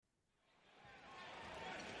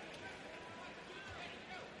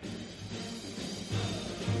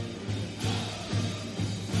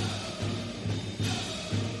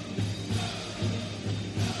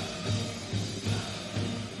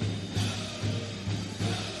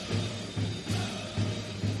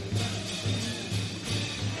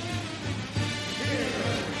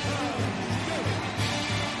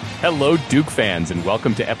Hello, Duke fans, and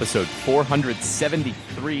welcome to episode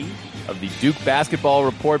 473 of the Duke Basketball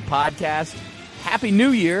Report podcast. Happy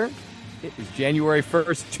New Year. It is January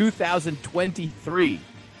 1st, 2023,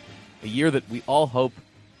 a year that we all hope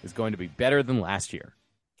is going to be better than last year.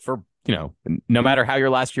 For, no matter how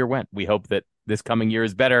your last year went, we hope that this coming year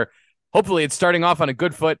is better. Hopefully, it's starting off on a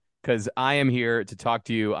good foot, because I am here to talk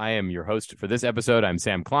to you. I am your host for this episode. I'm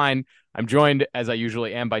Sam Klein. I'm joined, as I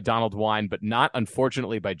usually am, by Donald Wine, but not,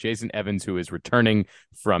 unfortunately, by Jason Evans, who is returning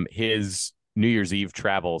from his New Year's Eve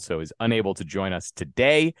travel, so is unable to join us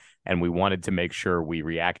today, and we wanted to make sure we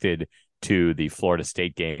reacted to the Florida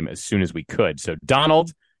State game as soon as we could. So,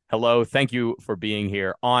 Donald, hello. Thank you for being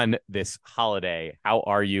here on this holiday. How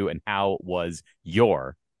are you, and how was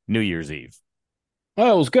your New Year's Eve?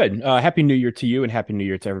 Oh, it was good. Happy New Year to you, and Happy New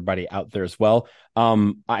Year to everybody out there as well.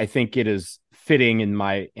 I think it is fitting in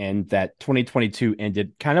my end that 2022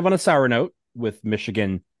 ended kind of on a sour note with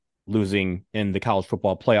Michigan losing in the college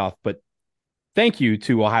football playoff. But thank you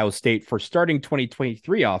to Ohio State for starting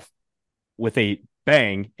 2023 off with a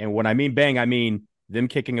bang. And when I mean bang, I mean them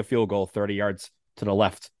kicking a field goal 30 yards to the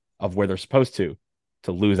left of where they're supposed to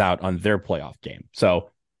lose out on their playoff game.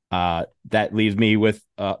 So that leaves me with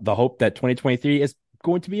the hope that 2023 is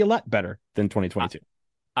going to be a lot better than 2022.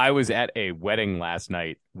 I was at a wedding last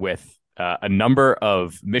night with a number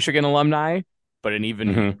of Michigan alumni, but an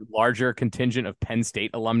even larger contingent of Penn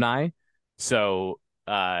State alumni. So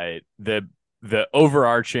the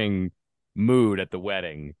overarching mood at the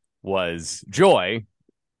wedding was joy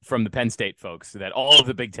from the Penn State folks that all of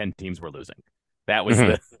the Big Ten teams were losing. That was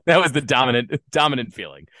the dominant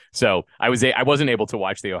feeling. So I wasn't able to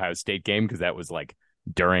watch the Ohio State game because that was like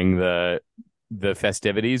during the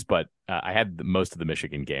festivities, but I had most of the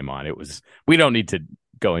Michigan game on. We don't need to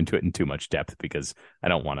go into it in too much depth because I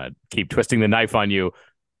don't want to keep twisting the knife on you.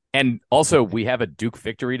 And also, we have a Duke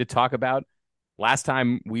victory to talk about. Last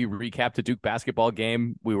time we recapped a Duke basketball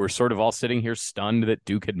game, we were sort of all sitting here stunned that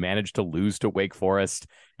Duke had managed to lose to Wake Forest.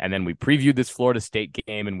 And then we previewed this Florida State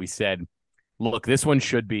game and we said, look, this one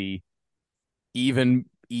should be even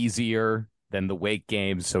easier than the Wake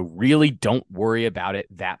games, so really don't worry about it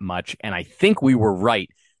that much. And I think we were right.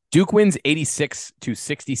 Duke wins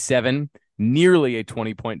 86-67, nearly a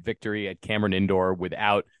 20-point victory at Cameron Indoor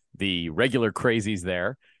without the regular crazies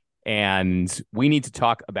there. And we need to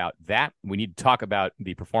talk about that. We need to talk about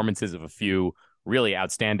the performances of a few really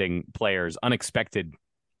outstanding players, unexpected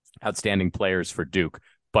outstanding players for Duke.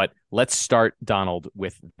 But let's start, Donald,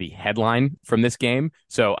 with the headline from this game.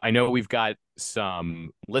 So I know we've got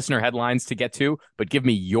some listener headlines to get to, but give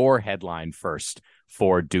me your headline first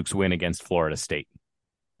for Duke's win against Florida State.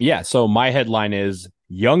 Yeah, so my headline is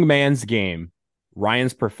Young Man's Game.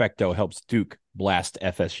 Ryan's Perfecto helps Duke blast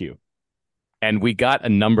FSU. And we got a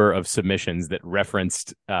number of submissions that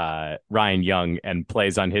referenced Ryan Young and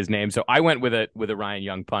plays on his name. So I went with a Ryan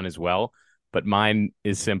Young pun as well, but mine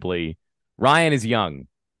is simply Ryan is young.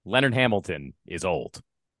 Leonard Hamilton is old.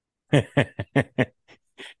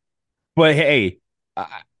 But hey,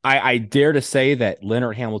 I dare to say that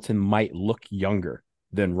Leonard Hamilton might look younger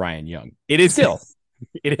than Ryan Young. It is still.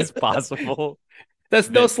 It is possible. That's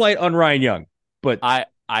no slight on Ryan Young, but I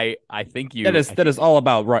think you that is all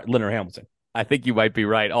about Leonard Hamilton. I think you might be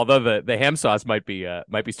right. Although the ham sauce might be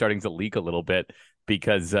starting to leak a little bit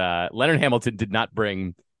because Leonard Hamilton did not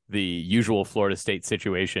bring the usual Florida State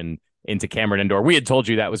situation into Cameron Indoor. We had told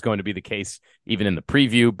you that was going to be the case even in the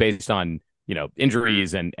preview based on,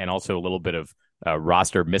 injuries and also a little bit of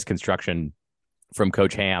roster misconstruction from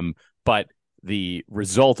Coach Ham. But the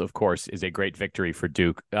result, of course, is a great victory for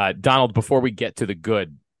Duke. Donald, before we get to the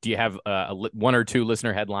good, do you have one or two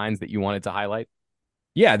listener headlines that you wanted to highlight?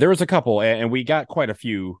 Yeah, there was a couple, and we got quite a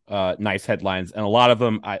few nice headlines, and a lot of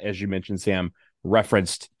them, as you mentioned, Sam,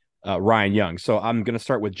 referenced Ryan Young. So I'm going to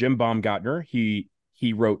start with Jim Baumgartner. He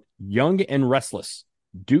wrote, Young and restless.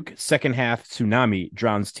 Duke second half tsunami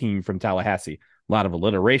drowns team from Tallahassee. A lot of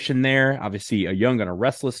alliteration there. Obviously, a young and a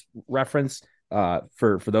restless reference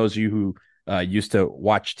for those of you who used to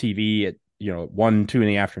watch TV at 1, 2 in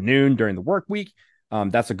the afternoon during the work week.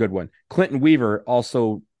 That's a good one. Clinton Weaver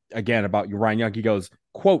also, again, about Ryan Young. He goes,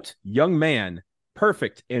 quote, young man,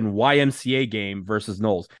 perfect in YMCA game versus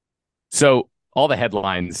Knowles. So all the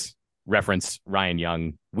headlines reference Ryan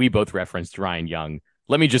Young. We both referenced Ryan Young.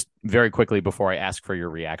 Let me just very quickly, before I ask for your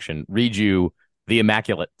reaction, read you the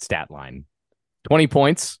immaculate stat line. 20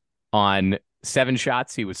 points on 7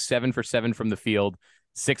 shots. He was 7 for 7 from the field,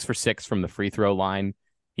 6 for 6 from the free throw line.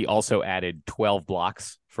 He also added 12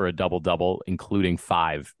 blocks for a double-double, including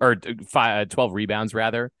 12 rebounds,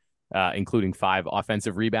 rather, including 5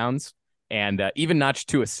 offensive rebounds, and even notched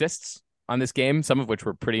 2 assists on this game, some of which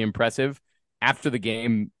were pretty impressive. After the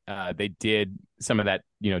game, they did some of that,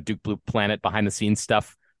 Duke Blue Planet behind the scenes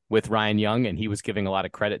stuff with Ryan Young, and he was giving a lot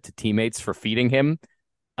of credit to teammates for feeding him.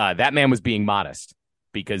 That man was being modest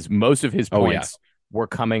because most of his points were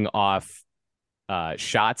coming off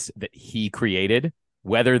shots that he created,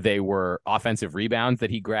 whether they were offensive rebounds that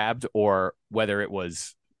he grabbed or whether it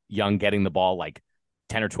was Young getting the ball like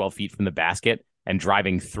 10 or 12 feet from the basket and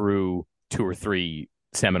driving through 2 or 3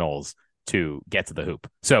 Seminoles to get to the hoop.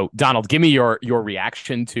 So, Donald, give me your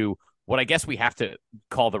reaction to what I guess we have to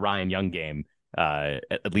call the Ryan Young game,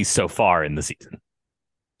 at least so far in the season.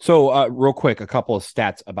 So, real quick, a couple of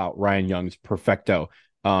stats about Ryan Young's perfecto.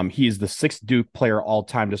 He is the 6th Duke player all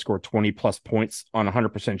time to score 20 plus points on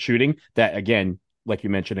 100% shooting. That, again, like you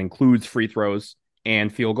mentioned, includes free throws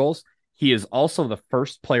and field goals. He is also the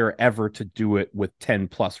first player ever to do it with 10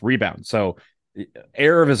 plus rebounds. So,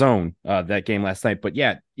 error of his own that game last night. But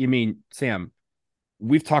yeah, Sam,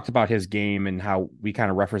 we've talked about his game and how we kind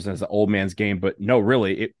of reference it as the old man's game, but no,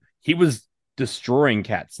 really, he was destroying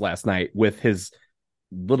cats last night with his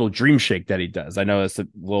little dream shake that he does. I know that's a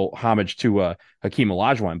little homage to Hakeem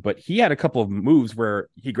Olajuwon, but he had a couple of moves where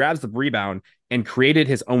he grabs the rebound and created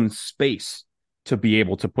his own space to be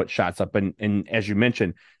able to put shots up. And as you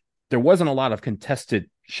mentioned, there wasn't a lot of contested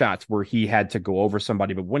shots where he had to go over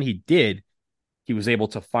somebody, but when he did, he was able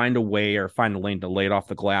to find a way or find a lane to lay it off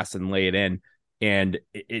the glass and lay it in. And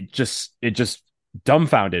it just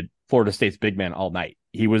dumbfounded Florida State's big man all night.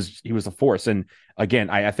 He was a force. And again,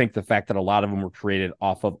 I think the fact that a lot of them were created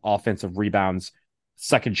off of offensive rebounds,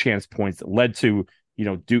 second chance points that led to,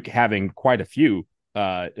 Duke having quite a few,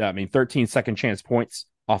 13 second chance points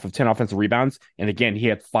off of 10 offensive rebounds. And again, he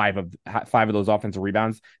had five of those offensive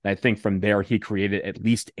rebounds. And I think from there, he created at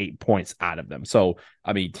least 8 points out of them. So,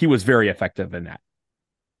 he was very effective in that.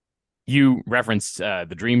 You referenced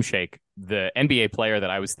the dream shake, the NBA player that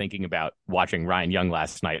I was thinking about watching Ryan Young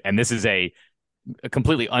last night. And this is a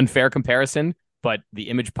completely unfair comparison, but the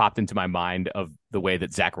image popped into my mind of the way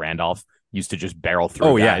that Zach Randolph used to just barrel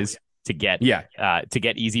through guys to get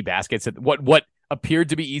easy baskets at what appeared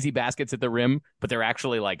to be easy baskets at the rim, but they're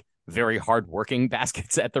actually like very hardworking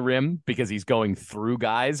baskets at the rim because he's going through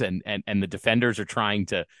guys and the defenders are trying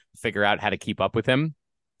to figure out how to keep up with him.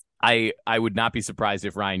 I would not be surprised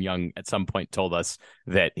if Ryan Young at some point told us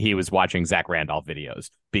that he was watching Zach Randolph videos,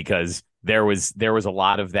 because there was a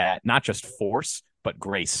lot of that, not just force, but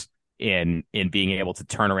grace in being able to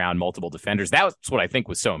turn around multiple defenders. That's what I think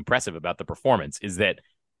was so impressive about the performance, is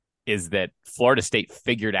that Florida State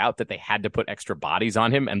figured out that they had to put extra bodies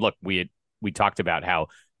on him. And look, we talked about how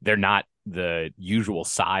they're not the usual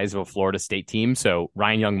size of a Florida State team. So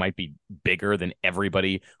Ryan Young might be bigger than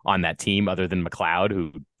everybody on that team other than McLeod,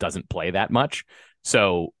 who doesn't play that much.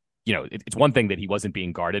 So, it's one thing that he wasn't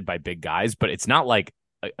being guarded by big guys, but it's not like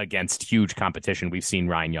against huge competition we've seen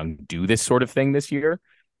Ryan Young do this sort of thing this year.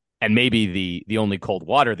 And maybe the only cold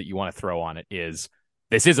water that you want to throw on it is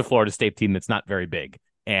this is a Florida State team that's not very big.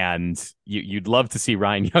 And you'd love to see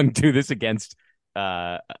Ryan Young do this against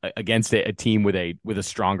a team with a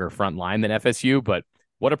stronger front line than FSU. But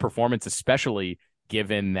what a performance, especially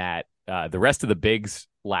given that the rest of the bigs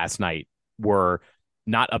last night were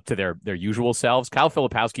not up to their usual selves. Kyle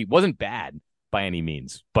Filipowski wasn't bad by any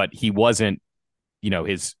means, but he wasn't,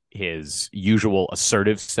 his usual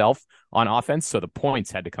assertive self on offense. So the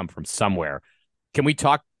points had to come from somewhere. Can we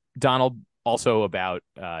talk, Donald, also about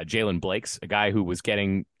Jalen Blakes, a guy who was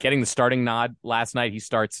getting the starting nod last night? He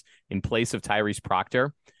starts in place of Tyrese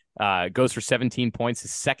Proctor, goes for 17 points,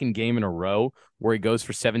 his second game in a row where he goes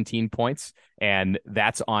for 17 points. And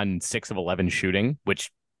that's on 6 of 11 shooting,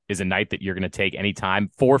 which is a night that you're going to take anytime.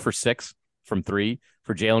 4 for 6 from 3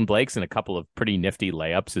 for Jalen Blakes, and a couple of pretty nifty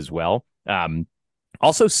layups as well.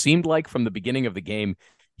 Also seemed like from the beginning of the game,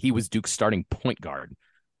 he was Duke's starting point guard.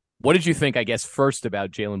 What did you think, I guess, first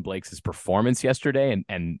about Jalen Blakes' performance yesterday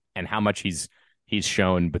and how much he's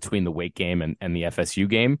shown between the Wake game and the FSU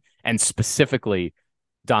game? And specifically,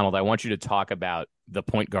 Donald, I want you to talk about the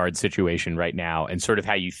point guard situation right now and sort of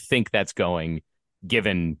how you think that's going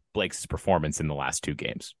given Blakes' performance in the last 2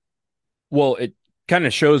 games. Well, it kind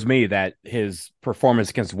of shows me that his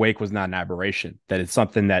performance against Wake was not an aberration, that it's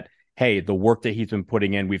something that, hey, the work that he's been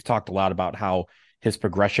putting in, we've talked a lot about how his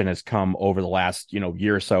progression has come over the last,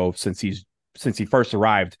 year or so since he first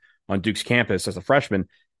arrived on Duke's campus as a freshman,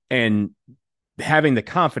 and having the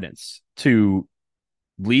confidence to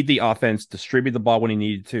lead the offense, distribute the ball when he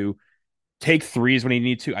needed to, take threes when he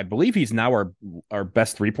needed to. I believe he's now our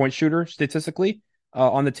best 3-point shooter statistically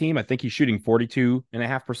on the team. I think he's shooting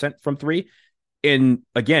 42.5% from 3. And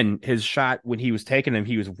again, his shot when he was taking them,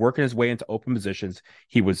 he was working his way into open positions.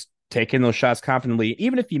 He was taking those shots confidently.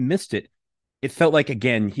 Even if he missed it, it felt like,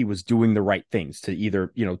 again, he was doing the right things to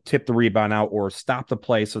either, tip the rebound out or stop the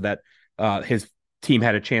play so that his team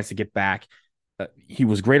had a chance to get back. He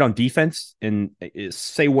was great on defense, and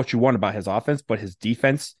say what you want about his offense, but his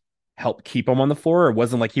defense helped keep him on the floor. It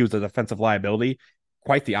wasn't like he was a defensive liability.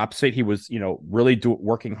 Quite the opposite. He was, really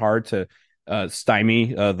working hard to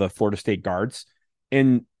stymie the Florida State guards.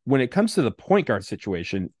 And when it comes to the point guard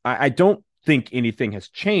situation, I don't think anything has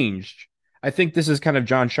changed. I think this is kind of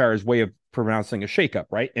Jon Scheyer's way of pronouncing a shakeup,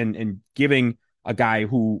 right? And giving a guy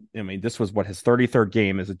who, this was his 33rd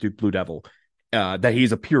game as a Duke Blue Devil that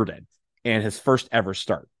he's appeared in, and his first ever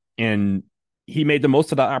start. And he made the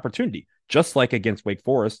most of that opportunity. Just like against Wake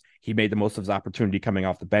Forest, he made the most of his opportunity coming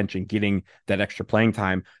off the bench and getting that extra playing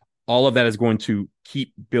time. All of that is going to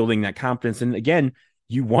keep building that confidence. And again,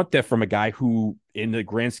 you want that from a guy who, in the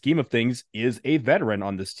grand scheme of things, is a veteran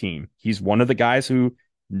on this team. He's one of the guys who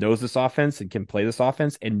knows this offense and can play this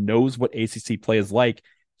offense and knows what ACC play is like.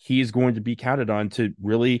 He's going to be counted on to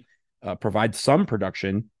really provide some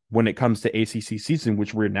production when it comes to ACC season,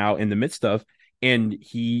 which we're now in the midst of. And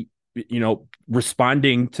he,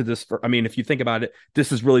 responding to this, if you think about it,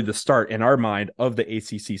 this is really the start in our mind of the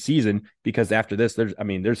ACC season, because after this,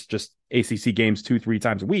 there's just ACC games 2-3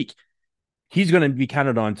 times a week. He's going to be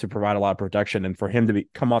counted on to provide a lot of production, and for him to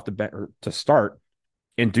come off the bench or to start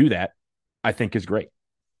and do that, I think is great.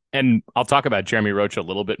 And I'll talk about Jeremy Roach a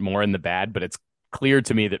little bit more in the bad, but it's clear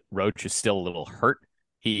to me that Roach is still a little hurt.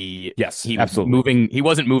 He absolutely. He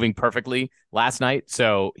wasn't moving perfectly last night,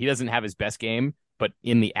 so he doesn't have his best game. But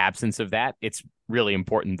in the absence of that, it's really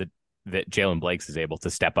important that Jalen Blakes is able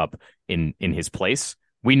to step up in his place.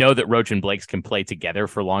 We know that Roach and Blakes can play together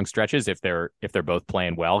for long stretches if they're both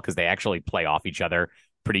playing well, because they actually play off each other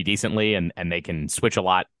pretty decently, and they can switch a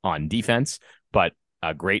lot on defense. But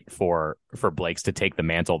great for Blakes to take the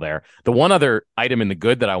mantle there. The one other item in the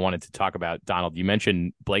good that I wanted to talk about, Donald, you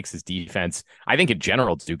mentioned Blakes' defense. I think in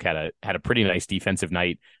general, Duke had a pretty nice defensive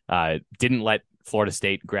night. Didn't let Florida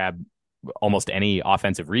State grab almost any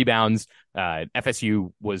offensive rebounds.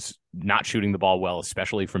 FSU was not shooting the ball well,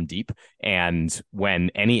 especially from deep. And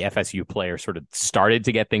when any FSU player sort of started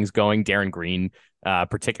to get things going, Darren Green,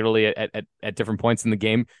 particularly at different points in the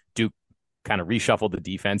game, Duke kind of reshuffled the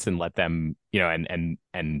defense and let them,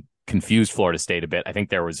 and confused Florida State a bit. I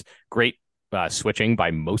think there was great switching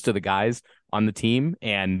by most of the guys on the team,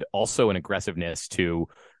 and also an aggressiveness to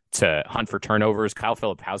hunt for turnovers. Kyle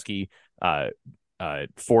Filipowski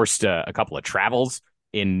forced a couple of travels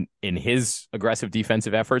in his aggressive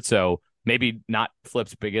defensive effort. So maybe not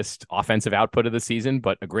Flip's biggest offensive output of the season,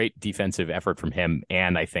 but a great defensive effort from him,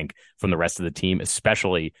 and I think from the rest of the team,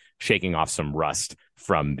 especially shaking off some rust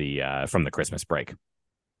from the Christmas break.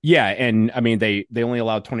 Yeah, and they only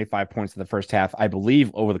allowed 25 points in the first half. I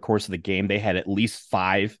believe over the course of the game, they had at least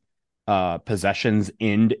 5 possessions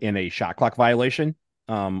end in a shot clock violation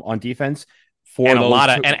on defense. And a lot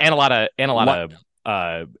of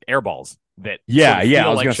air balls that I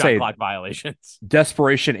was like gonna shot say clock violations,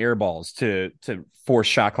 desperation air balls to force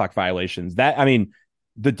shot clock violations. That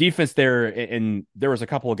the defense there, and there was a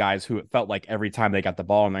couple of guys who it felt like every time they got the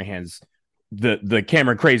ball in their hands, the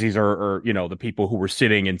Cameron crazies or the people who were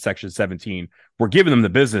sitting in section 17 were giving them the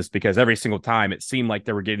business, because every single time it seemed like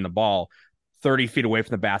they were getting the ball 30 feet away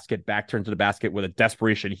from the basket, back turned to the basket with a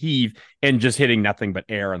desperation heave, and just hitting nothing but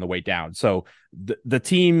air on the way down. So the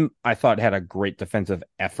team, I thought, had a great defensive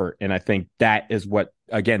effort. And I think that is what,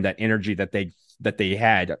 again, that energy that they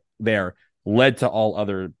had there led to all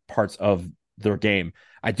other parts of their game.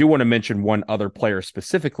 I do want to mention one other player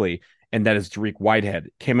specifically, and that is Dariq Whitehead.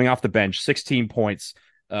 Coming off the bench, 16 points,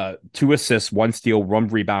 2 assists, 1 steal, 1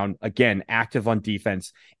 rebound, again, active on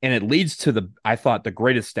defense. And it leads to I thought, the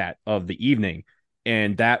greatest stat of the evening,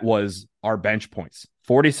 and that was our bench points.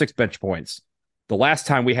 46 bench points. The last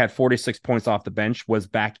time we had 46 points off the bench was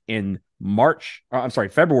back in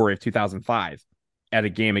February of 2005 at a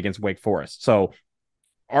game against Wake Forest. So,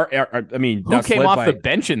 who came off the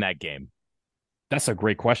bench in that game? That's a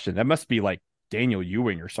great question. That must be like Daniel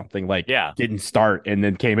Ewing or something, didn't start and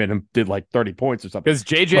then came in and did like 30 points or something. Because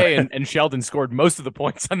JJ and Sheldon scored most of the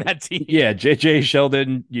points on that team. Yeah, JJ,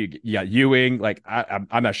 Sheldon, Ewing.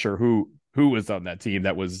 I'm not sure who was on that team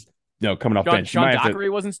that was coming off bench. Sean Dockery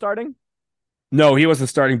wasn't starting? No, he wasn't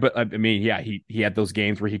starting, but he had those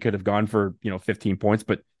games where he could have gone for 15 points.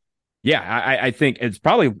 But yeah, I think it's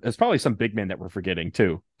probably some big men that we're forgetting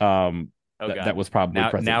too. That was probably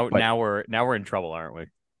present. Now we're in trouble, aren't we?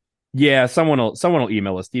 Yeah, someone will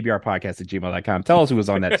email us, dbrpodcast@gmail.com. Tell us who was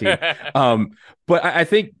on that team. But I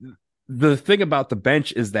think the thing about the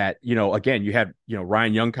bench is that, again, you had,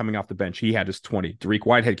 Ryan Young coming off the bench. He had his 20. Dariq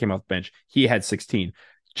Whitehead came off the bench. He had 16.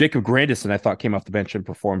 Jacob Grandison, I thought, came off the bench and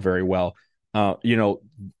performed very well.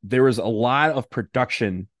 There was a lot of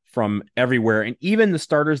production from everywhere. And even the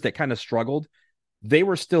starters that kind of struggled, they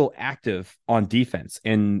were still active on defense,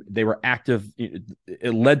 and they were active.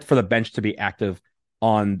 It led for the bench to be active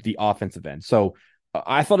on the offensive end. So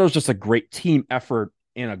I thought it was just a great team effort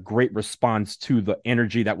and a great response to the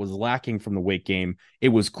energy that was lacking from the Wake game. It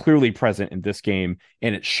was clearly present in this game,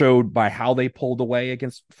 and it showed by how they pulled away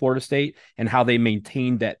against Florida State and how they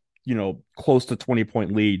maintained that, close to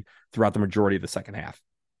 20-point lead throughout the majority of the second half.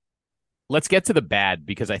 Let's get to the bad,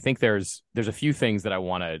 because I think there's a few things that I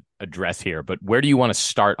want to address here, but where do you want to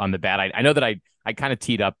start on the bad? I know that I kind of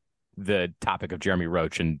teed up the topic of Jeremy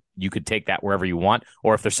Roach, and you could take that wherever you want,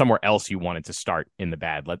 or if there's somewhere else you wanted to start in the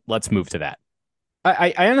bad, let's move to that.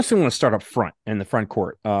 I honestly want to start up front in the front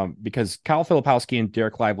court, because Kyle Filipowski and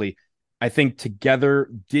Dereck Lively, I think together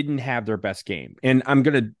didn't have their best game. And I'm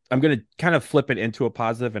gonna kind of flip it into a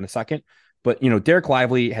positive in a second. But Dereck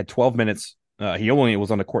Lively had 12 minutes. He only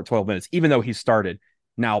was on the court 12 minutes, even though he started.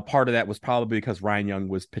 Now, part of that was probably because Ryan Young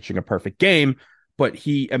was pitching a perfect game. But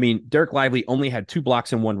Dereck Lively only had 2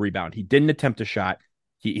 blocks and 1 rebound. He didn't attempt a shot.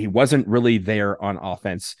 He wasn't really there on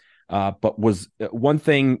offense. But was one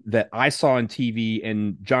thing that I saw on TV,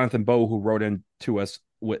 and Jonathan Bowe, who wrote in to us,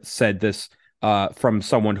 said this from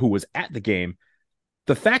someone who was at the game.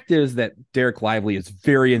 The fact is that Dereck Lively is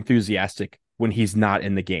very enthusiastic when he's not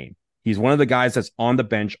in the game. He's one of the guys that's on the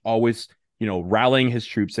bench, always, rallying his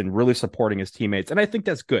troops and really supporting his teammates. And I think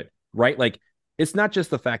that's good, right? Like, it's not just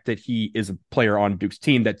the fact that he is a player on Duke's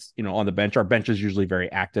team that's, on the bench. Our bench is usually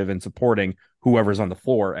very active and supporting whoever's on the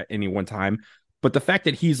floor at any one time. But the fact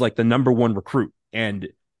that he's like the number 1 recruit and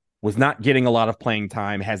was not getting a lot of playing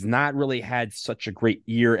time, has not really had such a great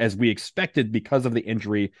year as we expected because of the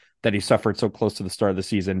injury that he suffered so close to the start of the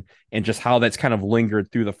season, and just how that's kind of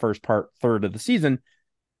lingered through the first third of the season.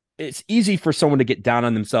 It's easy for someone to get down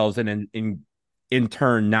on themselves and in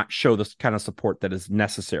turn not show this kind of support that is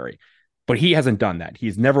necessary. But he hasn't done that.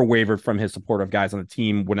 He's never wavered from his support of guys on the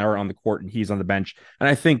team whenever on the court and he's on the bench. And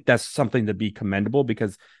I think that's something to be commendable,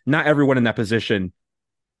 because not everyone in that position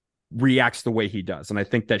reacts the way he does. And I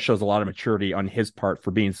think that shows a lot of maturity on his part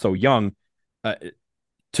for being so young,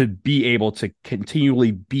 to be able to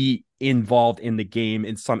continually be involved in the game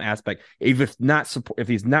in some aspect. If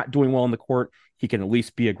he's not doing well on the court, he can at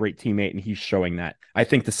least be a great teammate, and he's showing that. I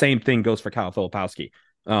think the same thing goes for Kyle Filipowski.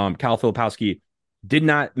 Kyle Filipowski did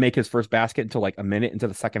not make his first basket until like a minute into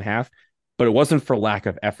the second half, but it wasn't for lack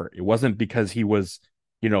of effort. It wasn't because he was,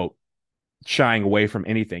 shying away from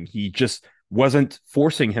anything. He just wasn't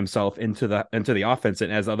forcing himself into the offense.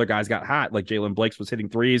 And as other guys got hot, like Jalen Blakes was hitting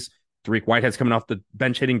threes, Dariq Whitehead's coming off the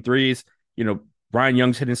bench hitting threes, Ryan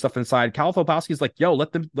Young's hitting stuff inside. Kyle Filipowski's like, yo,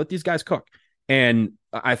 let these guys cook. And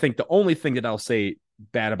I think the only thing that I'll say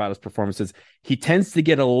bad about his performance is he tends to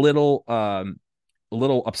get a little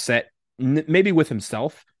upset, maybe with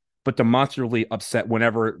himself, but demonstrably upset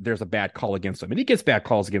whenever there's a bad call against him. And he gets bad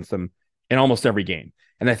calls against him in almost every game.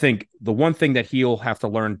 And I think the one thing that he'll have to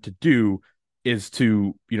learn to do is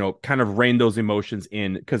to, kind of rein those emotions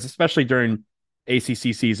in, because especially during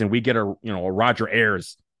ACC season, we get a Roger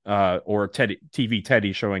Ayers or TV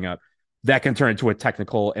Teddy showing up. That can turn into a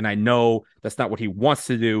technical. And I know that's not what he wants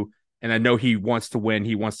to do. And I know he wants to win.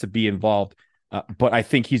 He wants to be involved. But I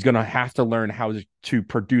think he's going to have to learn how to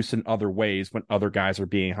produce in other ways when other guys are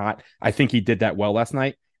being hot. I think he did that well last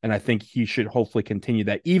night. And I think he should hopefully continue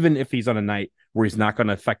that, even if he's on a night where he's not going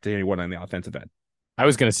to affect anyone on the offensive end. I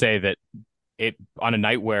was going to say that on a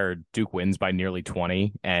night where Duke wins by nearly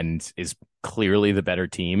 20 and is clearly the better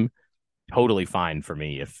team, totally fine for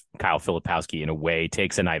me if Kyle Filipowski in a way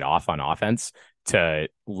takes a night off on offense to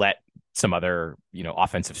let some other,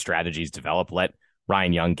 offensive strategies develop, let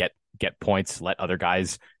Ryan Young get points, let other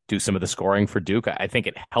guys do some of the scoring for Duke. I think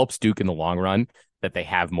it helps Duke in the long run that they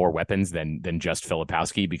have more weapons than just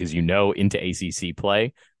Filipowski, because into ACC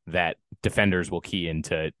play that defenders will key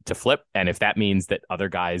into flip. And if that means that other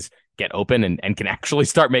guys get open and can actually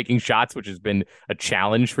start making shots, which has been a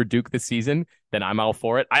challenge for Duke this season, then I'm all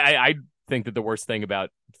for it. I think that the worst thing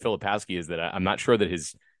about Filipowski is that I'm not sure that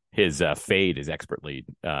his fade is expertly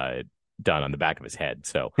done on the back of his head.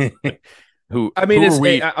 So who are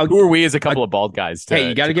we as a couple of bald guys to,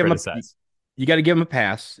 you got to give criticize? You got to give him a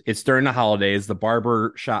pass. It's during the holidays. The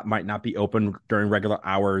barber shop might not be open during regular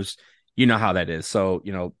hours. You know how that is. So,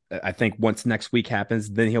 I think once next week happens,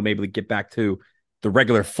 then he'll maybe get back to the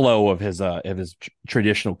regular flow of his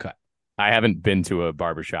traditional cut. I haven't been to a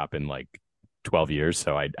barbershop in like 12 years,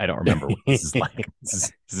 so I don't remember what this is like.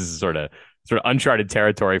 This is sort of uncharted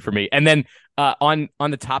territory for me. And then on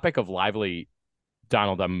the topic of Lively,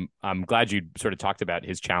 Donald, I'm glad you sort of talked about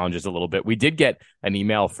his challenges a little bit. We did get an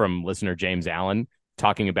email from listener James Allen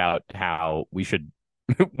talking about how we should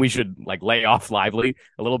like lay off Lively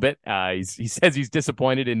a little bit. He says he's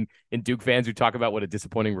disappointed in Duke fans who talk about what a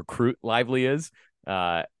disappointing recruit Lively is,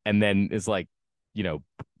 and then is like,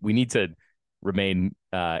 we need to remain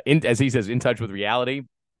as he says, in touch with reality.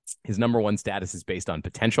 His number one status is based on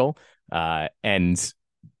potential, and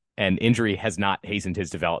injury has not hastened his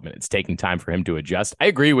development. It's taking time for him to adjust. I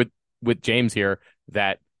agree with James here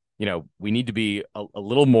that, we need to be a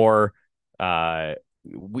little more,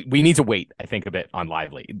 we need to wait, I think, a bit on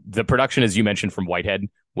Lively. The production, as you mentioned, from Whitehead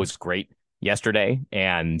was great yesterday,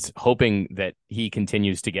 and hoping that he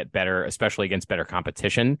continues to get better, especially against better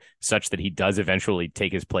competition, such that he does eventually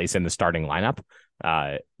take his place in the starting lineup.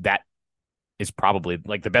 That is probably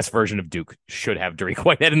like the best version of Duke should have Dariq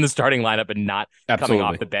Whitehead in the starting lineup and not coming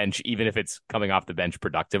off the bench, even if it's coming off the bench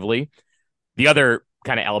productively. The other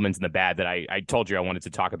kind of elements in the bad that I told you I wanted to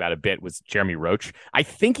talk about a bit was Jeremy Roach. I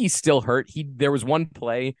think he's still hurt. There was one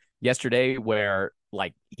play yesterday where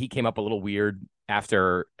like he came up a little weird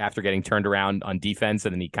after getting turned around on defense,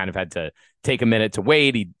 and then he kind of had to take a minute to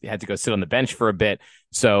wait. He had to go sit on the bench for a bit.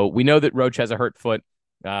 So we know that Roach has a hurt foot.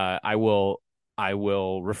 I will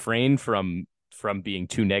refrain from being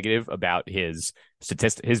too negative about his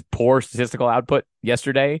poor statistical output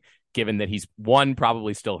yesterday, given that he's, one,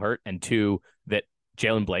 probably still hurt, and two, that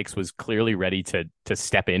Jalen Blakes was clearly ready to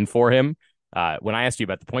step in for him. When I asked you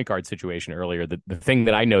about the point guard situation earlier, the thing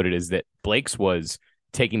that I noted is that Blakes was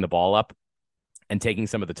taking the ball up and taking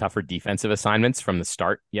some of the tougher defensive assignments from the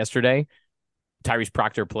start yesterday. Tyrese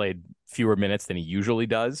Proctor played fewer minutes than he usually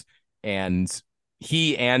does, and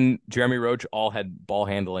he and Jeremy Roach all had ball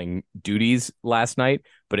handling duties last night,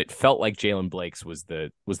 but it felt like Jalen Blakes was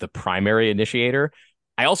the primary initiator.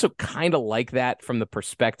 I also kind of like that from the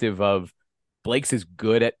perspective of Blakes is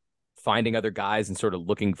good at finding other guys and sort of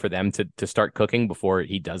looking for them to start cooking before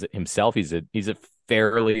he does it himself. He's a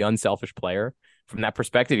fairly unselfish player from that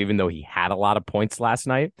perspective, even though he had a lot of points last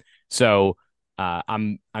night. So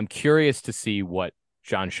I'm curious to see what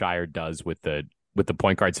Jon Scheyer does with the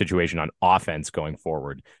point guard situation on offense going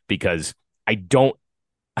forward, because I don't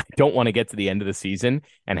want to get to the end of the season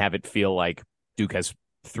and have it feel like Duke has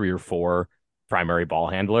 3 or 4 primary ball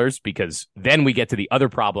handlers, because then we get to the other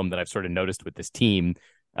problem that I've sort of noticed with this team.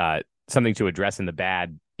 Something to address in the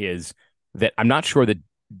bad is that I'm not sure that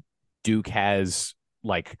Duke has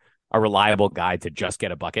like a reliable guy to just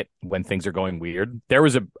get a bucket when things are going weird. There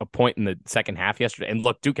was a point in the second half yesterday, and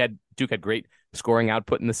look, Duke had great scoring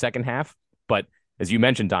output in the second half, but as you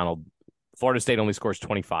mentioned, Donald, Florida State only scores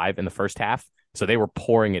 25 in the first half, so they were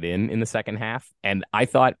pouring it in the second half. And I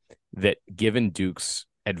thought that given Duke's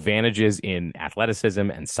advantages in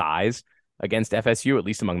athleticism and size against FSU, at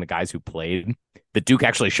least among the guys who played, that Duke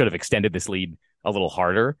actually should have extended this lead a little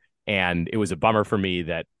harder. And it was a bummer for me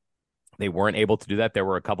that they weren't able to do that. There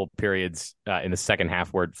were a couple periods in the second half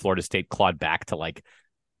where Florida State clawed back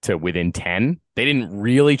to within 10. They didn't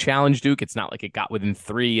really challenge Duke. It's not like it got within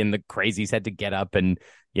 3 and the crazies had to get up and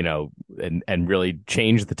really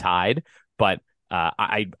change the tide. But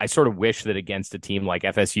I sort of wish that against a team like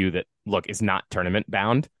FSU that, look, is not tournament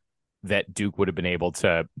bound, that Duke would have been able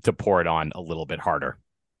to pour it on a little bit harder.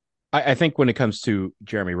 I think when it comes to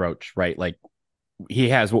Jeremy Roach, right, like he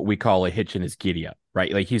has what we call a hitch in his giddy up,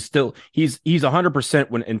 right? Like he's 100%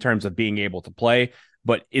 when in terms of being able to play,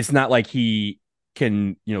 but it's not like he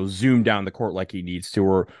can, zoom down the court like he needs to,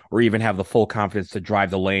 or even have the full confidence to drive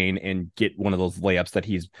the lane and get one of those layups that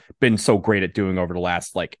he's been so great at doing over the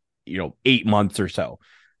last 8 months or so.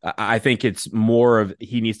 I think it's more of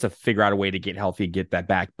he needs to figure out a way to get healthy and get that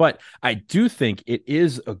back. But I do think it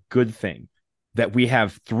is a good thing that we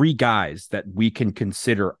have 3 guys that we can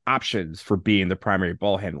consider options for being the primary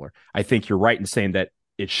ball handler. I think you're right in saying that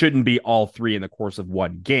it shouldn't be all 3 in the course of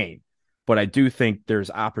one game. But I do think there's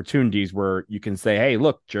opportunities where you can say, hey,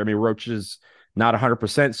 look, Jeremy Roach is not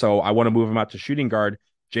 100%, so I want to move him out to shooting guard.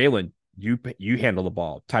 Jalen, you handle the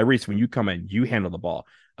ball. Tyrese, when you come in, you handle the ball.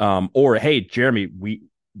 Or, hey, Jeremy,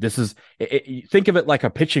 think of it like a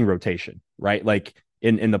pitching rotation, right? Like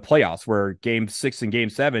in the playoffs where game 6 and game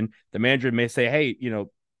 7, the manager may say, hey,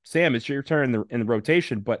 Sam, it's your turn in the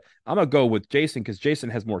rotation, but I'm going to go with Jason because Jason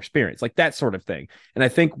has more experience, like that sort of thing. And I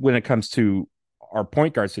think when it comes to our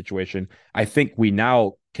point guard situation, I think we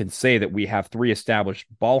now can say that we have 3 established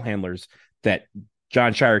ball handlers that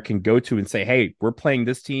Jon Scheyer can go to and say, hey, we're playing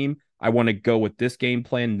this team. I want to go with this game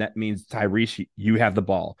plan. That means Tyrese, you have the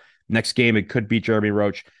ball. Next game, it could be Jeremy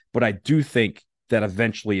Roach, but I do think that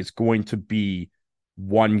eventually it's going to be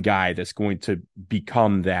one guy that's going to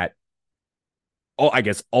become that, I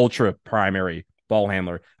guess, ultra primary ball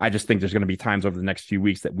handler. I just think there's going to be times over the next few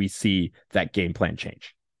weeks that we see that game plan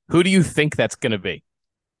change. Who do you think that's going to be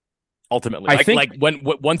ultimately? I think like when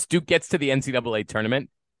once Duke gets to the NCAA tournament,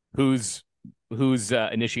 who's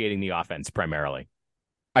initiating the offense primarily?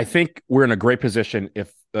 I think we're in a great position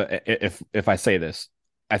if I say this.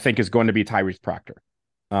 I think is going to be Tyrese Proctor.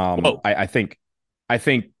 I think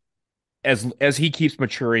as he keeps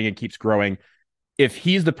maturing and keeps growing, if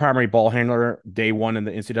he's the primary ball handler day one in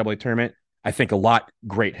the NCAA tournament, I think a lot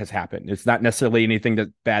great has happened. It's not necessarily anything that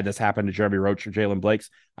bad that's happened to Jeremy Roach or Jalen Blakes.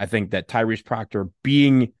 I think that Tyrese Proctor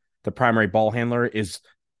being the primary ball handler is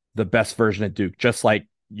the best version of Duke. Just like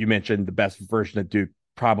you mentioned, the best version of Duke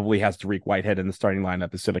probably has Dariq Whitehead in the starting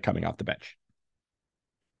lineup instead of coming off the bench.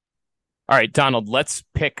 All right, Donald, let's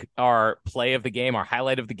pick our play of the game, our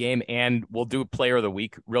highlight of the game, and we'll do player of the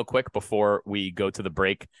week real quick before we go to the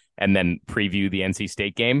break and then preview the NC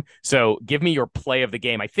State game. So give me your play of the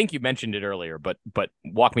game. I think you mentioned it earlier, but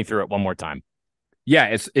walk me through it one more time. Yeah,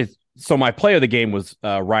 it's so my play of the game was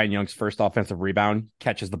Ryan Young's first offensive rebound,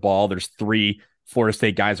 catches the ball. There's 3 Florida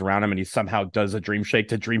State guys around him, and he somehow does a dream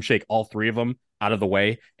shake all 3 of them out of the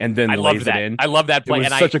way, and then lays it in. I love that play. It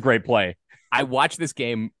was such a great play. I watched this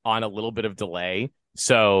game on a little bit of delay,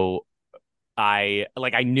 so I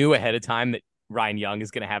knew ahead of time that Ryan Young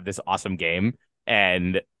is going to have this awesome game,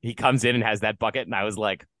 and he comes in and has that bucket, and I was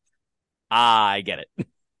like, I get it.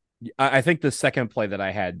 I think the second play that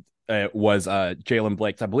I had was Jalen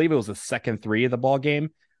Blakes. I believe it was the second 3 of the ball game,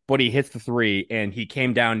 but he hits the 3, and he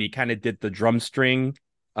came down, and he kind of did the drum string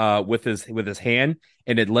with his hand,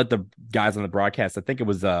 and it led the guys on the broadcast. I think it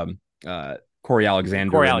was Corey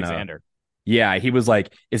Alexander. Yeah, he was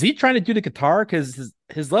like, "Is he trying to do the guitar? Because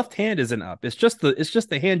his left hand isn't up. It's just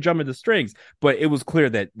the hand drumming the strings." But it was clear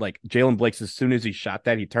that like Jalen Blakes, as soon as he shot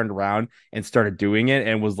that, he turned around and started doing it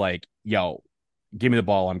and was like, "Yo, give me the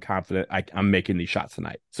ball. I'm confident. I'm making these shots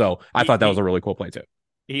tonight." So I thought that was a really cool play too.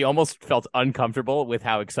 He almost felt uncomfortable with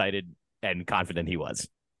how excited and confident he was.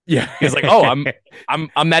 Yeah, he's like, "Oh,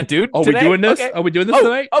 I'm that dude. Oh, today? We doing this? Okay. Are we doing this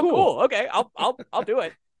tonight? Oh, cool. Okay, I'll do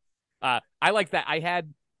it." I like that.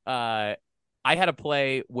 I had a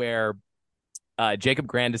play where Jacob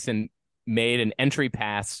Grandison made an entry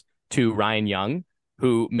pass to Ryan Young,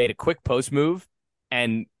 who made a quick post move.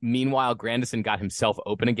 And meanwhile, Grandison got himself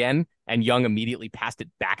open again, and Young immediately passed it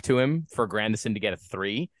back to him for Grandison to get a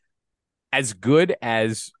 3. As good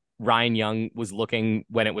as Ryan Young was looking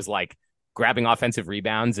when it was like grabbing offensive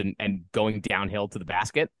rebounds and going downhill to the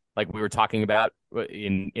basket, like we were talking about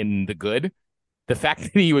in the good, the fact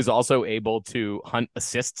that he was also able to hunt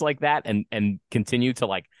assists like that and continue to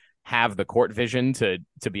like have the court vision to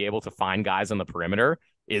be able to find guys on the perimeter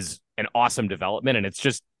is an awesome development. And it's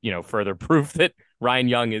just, further proof that Ryan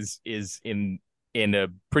Young is in a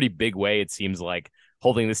pretty big way, it seems like,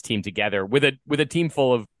 holding this team together with a team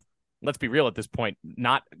full of, let's be real at this point,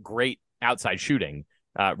 not great outside shooting.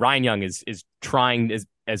 Ryan Young is trying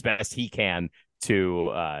as best he can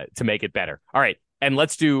to make it better. All right. And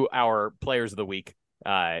let's do our players of the week.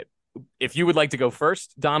 If you would like to go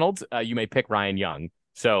first, Donald, you may pick Ryan Young.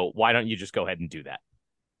 So why don't you just go ahead and do that?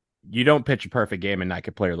 You don't pitch a perfect game and not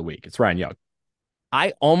get player of the week. It's Ryan Young.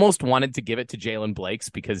 I almost wanted to give it to Jalen Blakes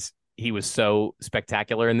because he was so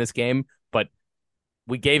spectacular in this game, but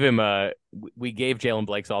we gave Jalen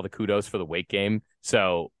Blakes all the kudos for the Wake game.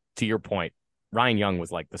 So to your point, Ryan Young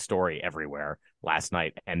was like the story everywhere last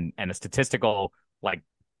night, and a statistical like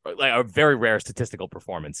a very rare statistical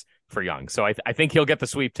performance for Young. So I think he'll get the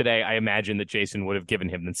sweep today. I imagine that Jason would have given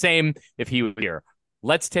him the same if he was here.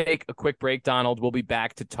 Let's take a quick break, Donald. We'll be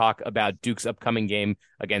back to talk about Duke's upcoming game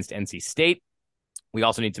against NC State. We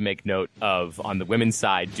also need to make note of, on the women's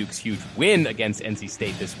side, Duke's huge win against NC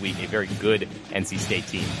State this week, a very good NC State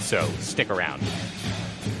team. So stick around.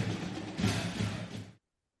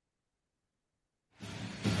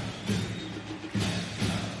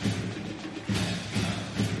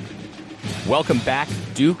 Welcome back.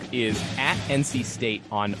 Duke is at NC State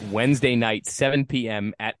on Wednesday night, 7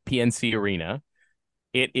 p.m. at PNC Arena.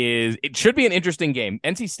 It should be an interesting game.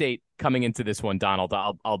 NC State coming into this one, Donald,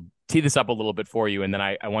 I'll tee this up a little bit for you, and then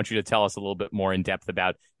I want you to tell us a little bit more in depth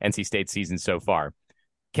about NC State's season so far.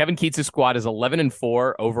 Kevin Keatts' squad is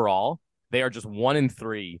 11-4 overall. They are just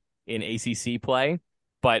 1-3 in ACC play.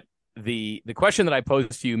 But the question that I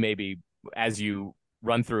pose to you, maybe as you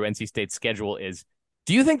run through NC State's schedule, is: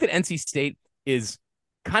 do you think that NC State is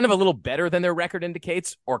kind of a little better than their record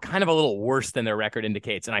indicates, or kind of a little worse than their record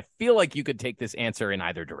indicates? And I feel like you could take this answer in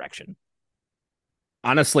either direction.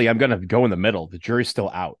 Honestly, I'm going to go in the middle. The jury's still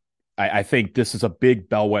out. I think this is a big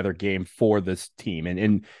bellwether game for this team.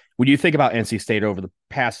 And when you think about NC State over the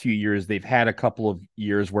past few years, they've had a couple of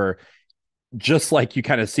years where, just like you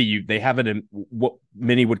kind of see, they have what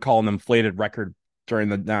many would call an inflated record during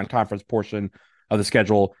the non-conference portion of the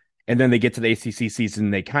schedule. And then they get to the ACC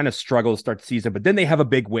season, they kind of struggle to start the season, but then they have a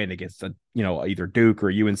big win against either Duke or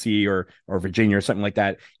UNC or Virginia or something like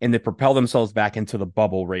that, and they propel themselves back into the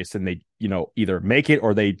bubble race, and they either make it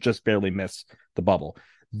or they just barely miss the bubble.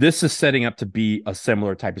 This is setting up to be a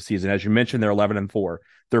similar type of season. As you mentioned, they're 11-4.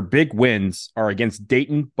 Their big wins are against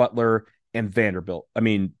Dayton, Butler, and Vanderbilt. I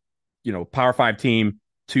mean, Power 5 team,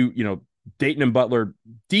 Dayton and Butler,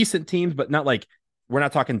 decent teams, but not like, we're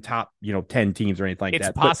not talking top, 10 teams or anything like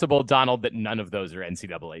that. It's possible, Donald, that none of those are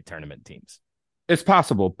NCAA tournament teams. It's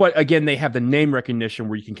possible. But again, they have the name recognition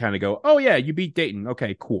where you can kind of go, oh, yeah, you beat Dayton.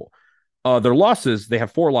 Okay, cool. Their losses, they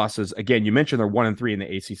have 4 losses. Again, you mentioned they're 1-3 in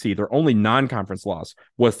the ACC. Their only non-conference loss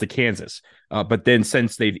was to Kansas. But then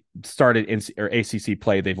since they've started ACC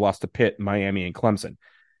play, they've lost to Pitt, Miami, and Clemson.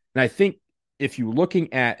 And I think if you're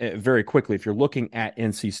looking at very quickly, if you're looking at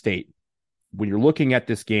NC State, when you're looking at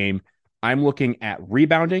this game, I'm looking at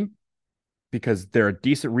rebounding, because they're a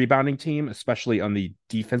decent rebounding team, especially on the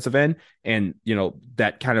defensive end. And,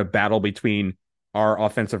 that kind of battle between our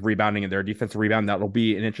offensive rebounding and their defensive rebound, that'll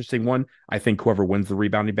be an interesting one. I think whoever wins the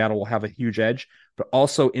rebounding battle will have a huge edge, but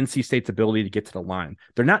also NC State's ability to get to the line.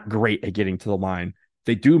 They're not great at getting to the line.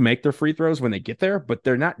 They do make their free throws when they get there, but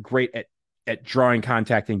they're not great at drawing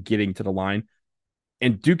contact and getting to the line.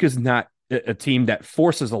 And Duke is not a team that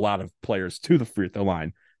forces a lot of players to the free throw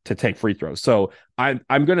line to take free throws. So I'm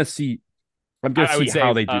going to see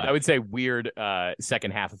how they do that. I would say weird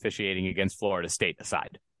second half officiating against Florida State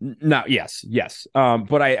aside. No, yes.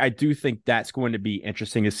 But I do think that's going to be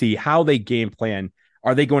interesting to see how they game plan.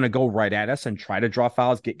 Are they going to go right at us and try to draw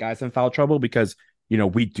fouls, get guys in foul trouble? Because,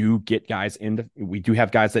 we do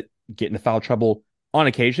have guys that get into foul trouble on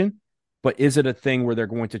occasion, but is it a thing where they're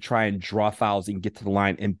going to try and draw fouls and get to the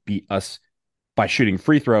line and beat us by shooting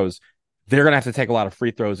free throws? They're going to have to take a lot of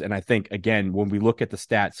free throws. And I think, again, when we look at the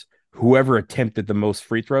stats, whoever attempted the most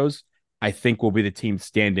free throws, I think will be the team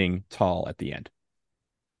standing tall at the end.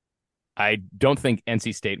 I don't think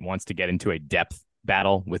NC State wants to get into a depth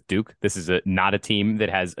battle with Duke. This is not a team that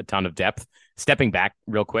has a ton of depth. Stepping back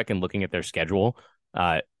real quick and looking at their schedule,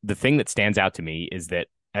 the thing that stands out to me is that,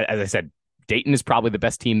 as I said, Dayton is probably the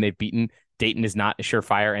best team they've beaten. Dayton is not a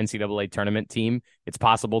surefire NCAA tournament team. It's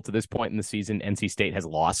possible to this point in the season, NC State has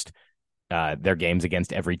lost their games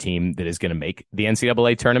against every team that is going to make the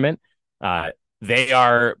NCAA tournament. They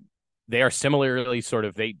are similarly sort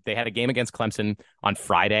of, they had a game against Clemson on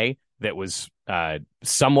Friday that was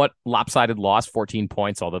somewhat lopsided loss, 14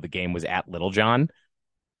 points, although the game was at Littlejohn.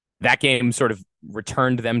 That game sort of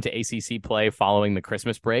returned them to ACC play following the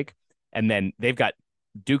Christmas break. And then they've got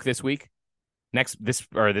Duke this week. This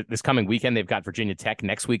coming weekend, they've got Virginia Tech.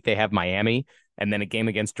 Next week, they have Miami, and then a game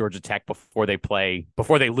against Georgia Tech before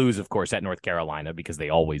they lose, of course, at North Carolina, because they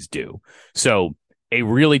always do. So a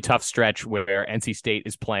really tough stretch where NC State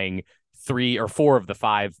is playing 3 or 4 of the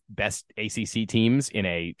 5 best ACC teams in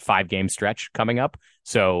a 5-game stretch coming up.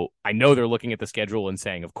 So I know they're looking at the schedule and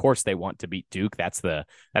saying, of course, they want to beat Duke. That's the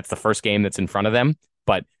first game that's in front of them.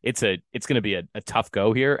 But it's going to be a tough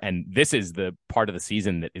go here, and this is the part of the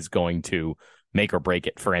season that is going to make or break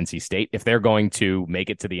it for NC State. If they're going to make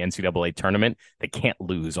it to the NCAA tournament, they can't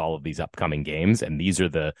lose all of these upcoming games, and these are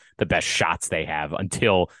the best shots they have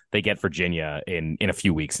until they get Virginia in a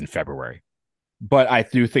few weeks in February. But I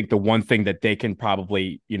do think the one thing that they can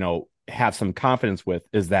probably, have some confidence with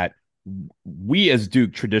is that we as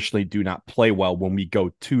Duke traditionally do not play well when we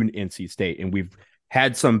go to NC State, and we've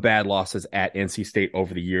had some bad losses at NC State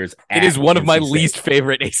over the years. It is one of my least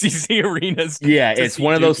favorite ACC arenas. Yeah, it's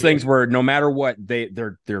one of those things where no matter what,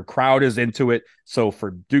 their crowd is into it. So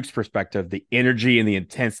for Duke's perspective, the energy and the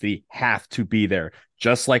intensity have to be there.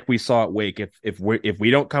 Just like we saw at Wake, if we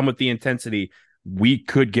don't come with the intensity, we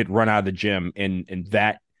could get run out of the gym. And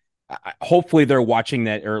that, hopefully they're watching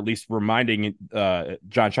that, or at least reminding Jon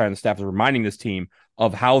Scheyer and the staff is reminding this team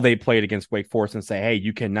of how they played against Wake Forest, and say, hey,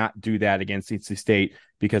 you cannot do that against NC State,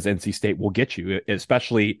 because NC State will get you,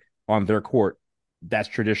 especially on their court. That's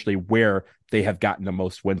traditionally where they have gotten the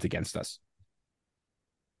most wins against us.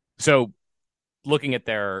 So looking at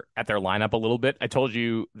their lineup a little bit, I told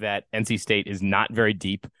you that NC State is not very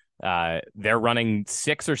deep. They're running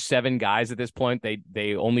 6 or 7 guys at this point.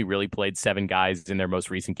 They only really played 7 guys in their most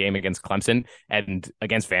recent game against Clemson, and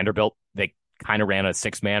against Vanderbilt, they kind of ran a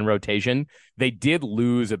 6-man rotation. They did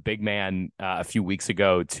lose a big man a few weeks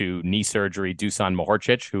ago to knee surgery, Dusan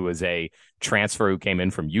Mahorcic, who was a transfer who came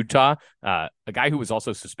in from Utah, a guy who was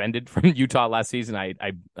also suspended from Utah last season.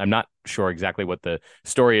 I'm not sure exactly what the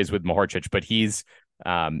story is with Mahorcic, but he's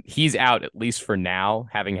out at least for now,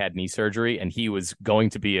 having had knee surgery, and he was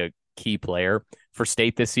going to be a key player for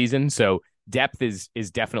State this season. So depth is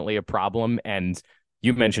definitely a problem. And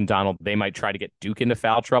you mentioned, Donald, they might try to get Duke into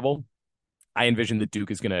foul trouble. I envision that Duke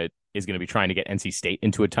is gonna be trying to get NC State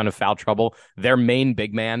into a ton of foul trouble. Their main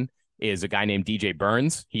big man is a guy named DJ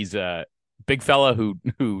Burns. He's a big fella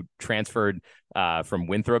who transferred from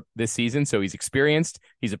Winthrop this season, so he's experienced.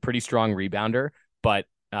 He's a pretty strong rebounder, but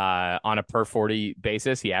on a per 40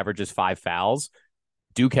 basis, he averages 5 fouls.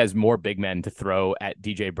 Duke has more big men to throw at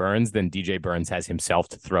DJ Burns than DJ Burns has himself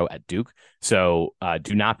to throw at Duke. So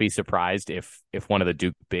do not be surprised if one of the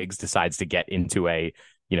Duke bigs decides to get into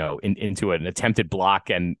into an attempted block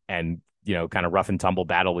and kind of rough and tumble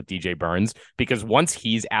battle with DJ Burns, because once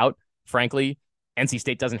he's out, frankly, NC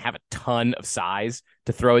State doesn't have a ton of size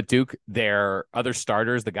to throw at Duke. Their other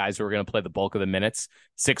starters, the guys who are going to play the bulk of the minutes,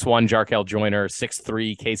 6'1" Jarkel Joyner,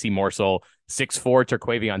 6'3" Casey Morsel, 6'4"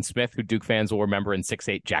 Terquavion Smith, who Duke fans will remember, and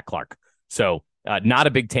 6'8" Jack Clark. So not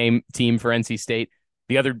a big team for NC State.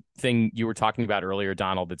 The other thing you were talking about earlier,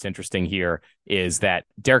 Donald, that's interesting here is that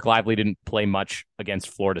Derek Lively didn't play much against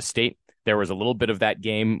Florida State. There was a little bit of that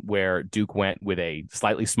game where Duke went with a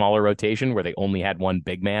slightly smaller rotation where they only had one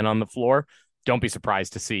big man on the floor. Don't be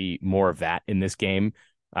surprised to see more of that in this game.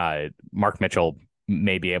 Mark Mitchell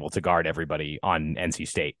may be able to guard everybody on NC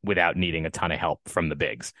State without needing a ton of help from the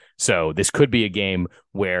bigs. So this could be a game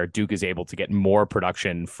where Duke is able to get more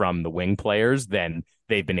production from the wing players than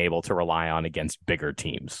they've been able to rely on against bigger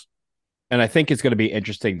teams. And I think it's going to be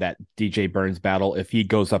interesting, that DJ Burns battle, if he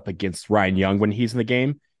goes up against Ryan Young when he's in the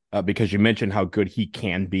game, because you mentioned how good he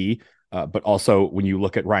can be. But also when you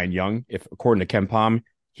look at Ryan Young, if according to KenPom,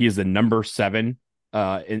 he is the number 7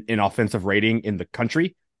 in offensive rating in the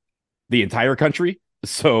country, the entire country.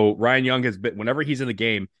 So Ryan Young has been, whenever he's in the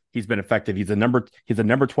game, he's been effective. He's a number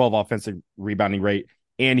 12 offensive rebounding rate,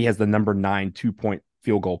 and he has the number 9 2-point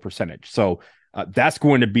field goal percentage. So that's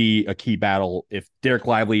going to be a key battle. If Derek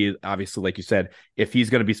Lively, obviously, like you said, if he's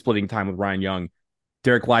going to be splitting time with Ryan Young,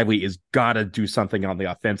 Derek Lively is got to do something on the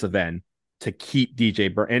offensive end to keep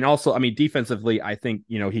DJ Burns. And also, I mean, defensively, I think,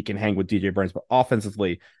 he can hang with DJ Burns, but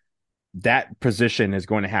offensively, that position is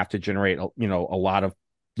going to have to generate, a lot of,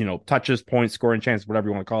 touches, points, scoring chances, whatever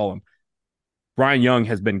you want to call them. Ryan Young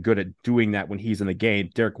has been good at doing that when he's in the game.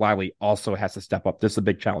 Derek Lively also has to step up. This is a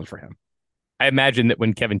big challenge for him. I imagine that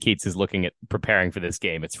when Kevin Keatts is looking at preparing for this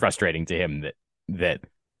game, it's frustrating to him that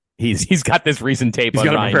he's got this recent tape on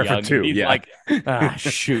Ryan Young. Too. He's like,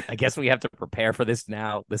 shoot, I guess we have to prepare for this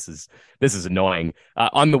now. This is annoying.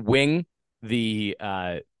 On the wing, the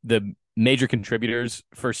major contributors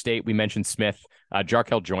for State, we mentioned Smith.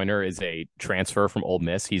 Jarkel Joyner is a transfer from Ole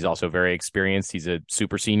Miss. He's also very experienced. He's a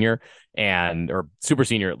super senior, or super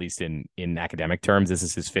senior at least in academic terms. This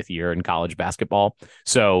is his 5th year in college basketball.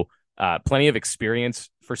 So plenty of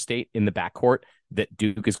experience for State in the backcourt that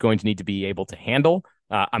Duke is going to need to be able to handle.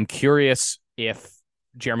 I'm curious if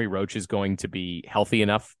Jeremy Roach is going to be healthy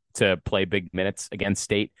enough to play big minutes against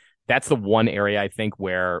State. That's the one area I think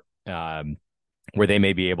where they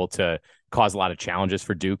may be able to cause a lot of challenges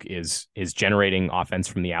for Duke is generating offense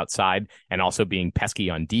from the outside and also being pesky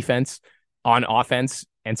on defense. On offense,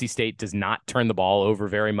 NC State does not turn the ball over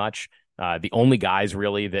very much. The only guys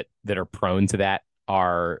really that are prone to that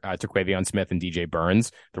are Terquavion Smith and DJ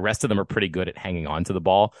Burns. The rest of them are pretty good at hanging on to the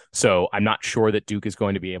ball. So I'm not sure that Duke is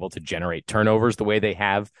going to be able to generate turnovers the way they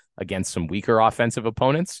have against some weaker offensive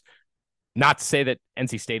opponents. Not to say that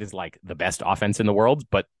NC State is like the best offense in the world,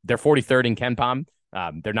 but they're 43rd in KenPom.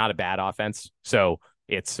 They're not a bad offense. So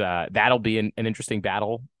it's that'll be an interesting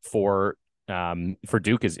battle for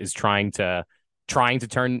Duke is trying to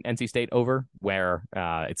turn NC State over where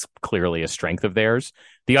it's clearly a strength of theirs.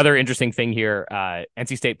 The other interesting thing here,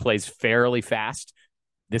 NC State plays fairly fast.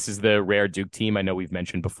 This is the rare Duke team I know we've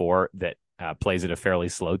mentioned before that plays at a fairly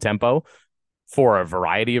slow tempo for a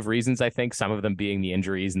variety of reasons, I think, some of them being the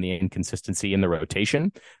injuries and the inconsistency in the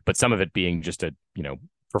rotation, but some of it being just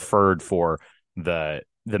preferred for the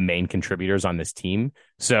main contributors on this team.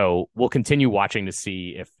 So we'll continue watching to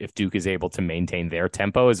see if Duke is able to maintain their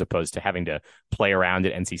tempo as opposed to having to play around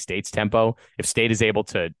at NC State's tempo. If State is able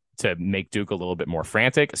to make Duke a little bit more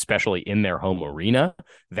frantic, especially in their home arena,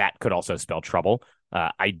 that could also spell trouble.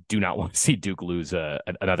 I do not want to see Duke lose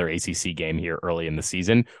another ACC game here early in the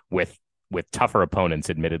season with tougher opponents,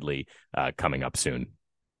 admittedly, coming up soon.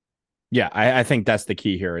 Yeah, I think that's the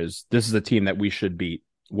key here. Is this is a team that we should beat,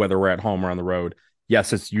 whether we're at home or on the road.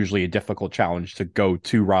 Yes, it's usually a difficult challenge to go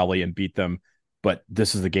to Raleigh and beat them, but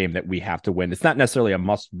this is the game that we have to win. It's not necessarily a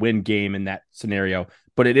must-win game in that scenario,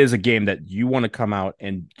 but it is a game that you want to come out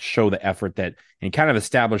and show the effort that and kind of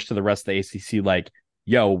establish to the rest of the ACC, like,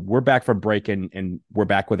 yo, we're back from break and we're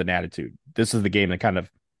back with an attitude. This is the game that kind of,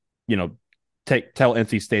 you know, tell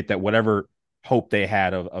NC State that whatever hope they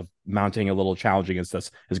had of mounting a little challenge against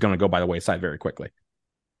us is going to go by the wayside very quickly.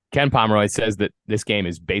 Ken Pomeroy says that this game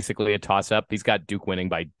is basically a toss-up. He's got Duke winning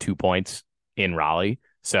by 2 points in Raleigh.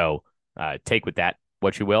 So take with that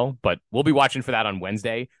what you will. But we'll be watching for that on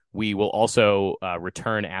Wednesday. We will also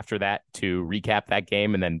return after that to recap that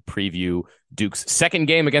game and then preview Duke's second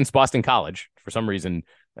game against Boston College. For some reason,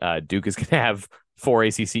 Duke is going to have 4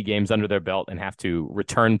 ACC games under their belt and have to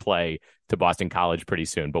return play to Boston College pretty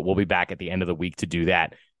soon. But we'll be back at the end of the week to do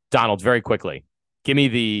that. Donald, very quickly, give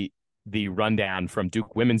me the rundown from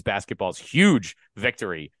Duke women's basketball's huge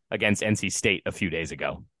victory against NC State a few days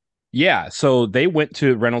ago. Yeah, so they went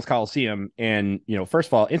to Reynolds Coliseum, and first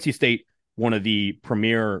of all, NC State, one of the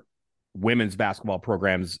premier women's basketball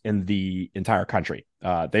programs in the entire country.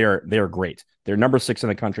 They are great. They're number 6 in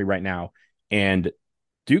the country right now, and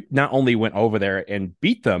Duke not only went over there and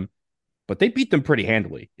beat them, but they beat them pretty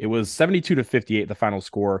handily. It was 72-58, the final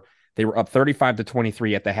score. They were up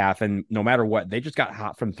 35-23 at the half, and no matter what, they just got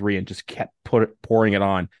hot from 3 and just kept pouring it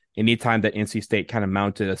on. Anytime that NC State kind of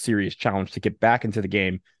mounted a serious challenge to get back into the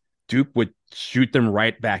game, Duke would shoot them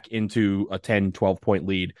right back into a 10, 12-point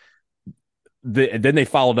lead. Then they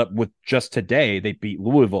followed up with just today, they beat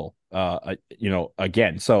Louisville,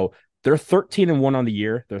 again. So they're 13-1 on the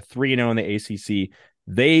year. They're 3-0 in the ACC.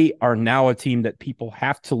 They are now a team that people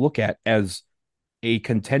have to look at as a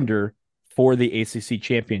contender for the ACC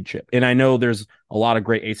championship. And I know there's a lot of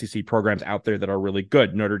great ACC programs out there that are really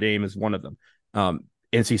good. Notre Dame is one of them.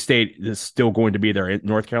 NC State is still going to be there.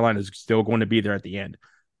 North Carolina is still going to be there at the end.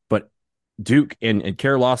 But Duke and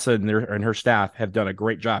Kara Lawson and her staff have done a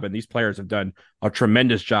great job, and these players have done a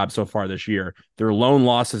tremendous job so far this year. Their lone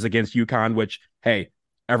losses against UConn, which, hey,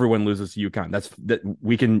 everyone loses to UConn.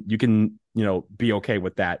 You can be okay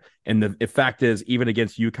with that. And the fact is, even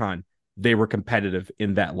against UConn, they were competitive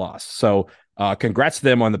in that loss. So congrats to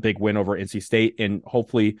them on the big win over NC State, and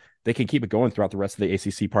hopefully they can keep it going throughout the rest of the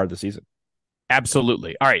ACC part of the season.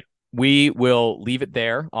 Absolutely. All right. We will leave it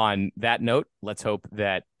there on that note. Let's hope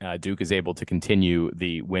that Duke is able to continue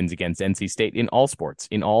the wins against NC State in all sports,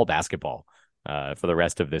 in all basketball for the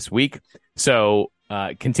rest of this week. So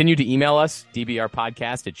continue to email us,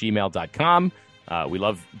 dbrpodcast@gmail.com. We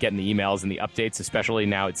love getting the emails and the updates, especially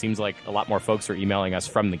now it seems like a lot more folks are emailing us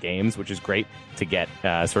from the games, which is great to get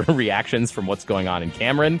sort of reactions from what's going on in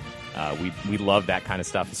Cameron. We love that kind of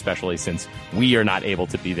stuff, especially since we are not able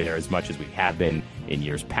to be there as much as we have been in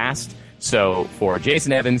years past. So for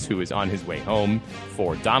Jason Evans, who is on his way home,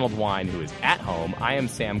 for Donald Wine, who is at home, I am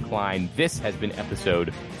Sam Klein. This has been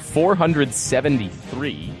episode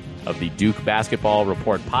 473 of the Duke Basketball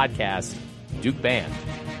Report podcast. Duke Band,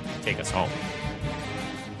 take us home.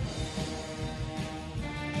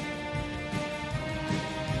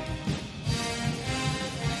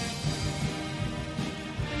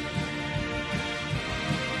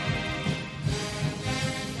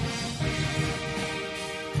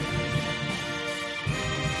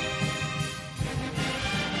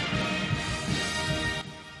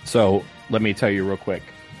 So let me tell you real quick,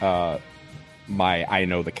 my I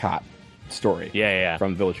Know the Cot story. Yeah.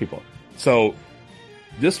 From Village People. So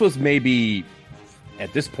this was maybe,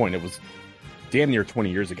 at this point, it was damn near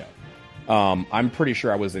 20 years ago. I'm pretty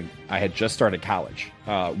sure I had just started college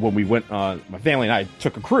when we went, my family and I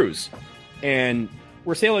took a cruise. And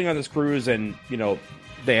we're sailing on this cruise, and,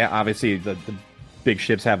 they obviously, the big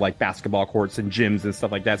ships have like basketball courts and gyms and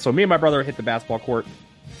stuff like that. So me and my brother hit the basketball court,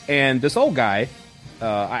 and this old guy,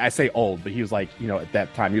 I say old, but he was like, at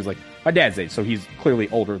that time, he was like my dad's age, so he's clearly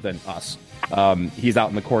older than us. He's out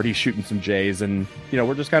in the court, he's shooting some J's, and,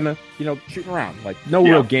 we're just kind of, shooting around, like no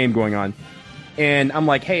real game going on. And I'm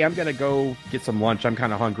like, hey, I'm going to go get some lunch. I'm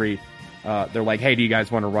kind of hungry. They're like, hey, do you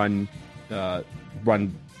guys want to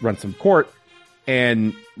run some court?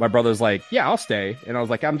 And my brother's like, yeah, I'll stay. And I was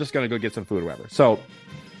like, I'm just going to go get some food or whatever. So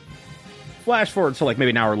flash forward to like maybe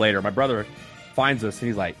an hour later, my brother finds us and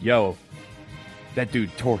he's like, yo, that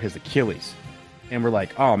dude tore his Achilles. And we're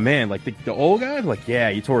like, oh man, like the old guy? Like, yeah,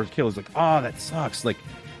 he tore his Achilles. Like, oh, that sucks. Like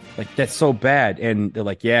that's so bad. And they're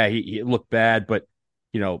like, yeah, he looked bad, but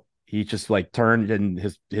he just like turned and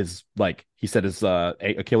his like, he said his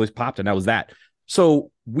Achilles popped, and that was that.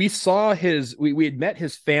 So we saw we had met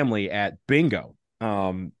his family at bingo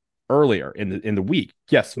earlier in the week.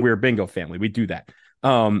 Yes, we're a bingo family. We do that.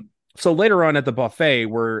 So later on at the buffet,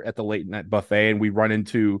 we're at the late night buffet, and we run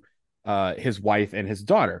into his wife and his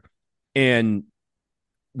daughter, and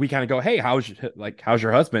we kind of go, "Hey, how's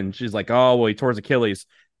your husband?" She's like, "Oh, well, he tore his Achilles."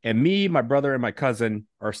 And me, my brother, and my cousin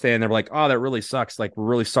are standing there like, "Oh, that really sucks. Like, we're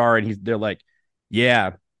really sorry." And they're like,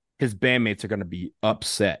 "Yeah, his bandmates are going to be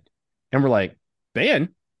upset." And we're like, "Band?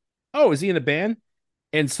 Oh, is he in a band?"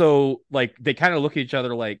 And so like they kind of look at each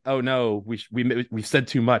other like, "Oh no, we said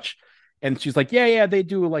too much." And she's like, "Yeah, they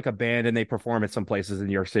do like a band and they perform at some places in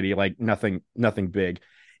New York City, like nothing big."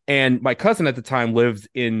 And my cousin at the time lived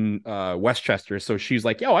in Westchester, so she's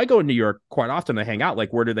like, "Yo, I go to New York quite often to hang out.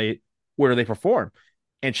 Like, where do they perform?"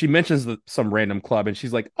 And she mentions some random club, and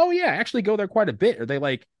she's like, "Oh yeah, I actually go there quite a bit. Are they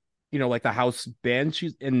like, like the house band?"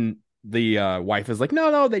 She's and the wife is like,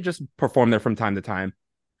 "No, they just perform there from time to time."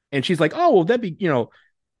 And she's like, "Oh, well, that'd be,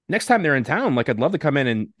 next time they're in town, like I'd love to come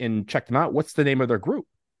in and check them out. What's the name of their group?"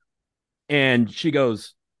 And she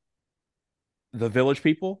goes, "The Village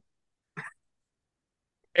People."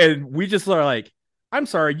 And we just are like, "I'm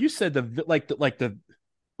sorry, you said the Village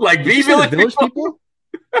People?"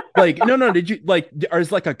 Like, no, did you like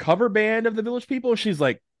is like a cover band of the Village People? She's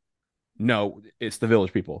like, "No, it's the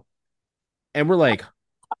Village People." And we're like,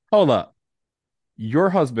 "Hold up. Your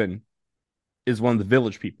husband is one of the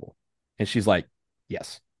Village People." And she's like,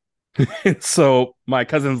 "Yes." So my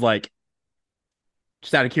cousin's like,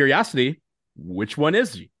 "Just out of curiosity, which one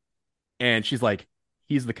is he?" And she's like,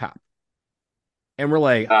 "He's the cop." And we're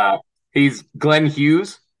like, He's Glenn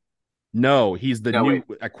Hughes. "No, he's the No, new,"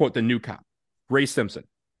 wait. I quote, "the new cop, Ray Simpson."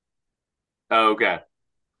 Oh, okay.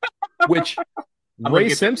 Which I'm gonna Ray get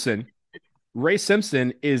that. Simpson, Ray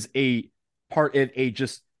Simpson is a part of a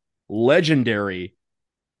just legendary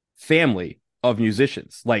family of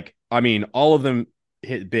musicians. Like, I mean, all of them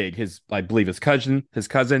hit big. I believe his cousin,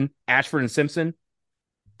 Ashford and Simpson,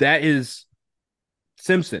 that is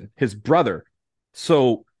Simpson, his brother.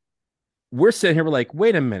 So we're sitting here, we're like,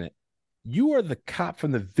 "Wait a minute. You are the cop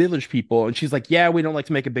from the Village People." And she's like, "Yeah, we don't like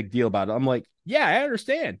to make a big deal about it." I'm like, "Yeah, I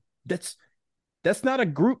understand. That's not a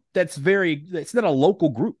group it's not a local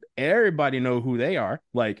group. Everybody know who they are.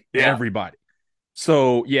 Like, Yeah. everybody."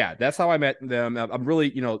 So yeah, that's how I met them. I'm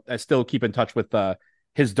really, I still keep in touch with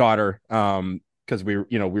his daughter, because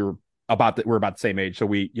we're about the same age, so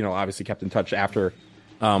we, obviously kept in touch after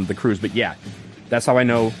the cruise. But yeah, that's how I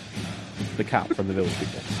know the cop from the Village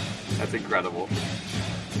People. That's incredible.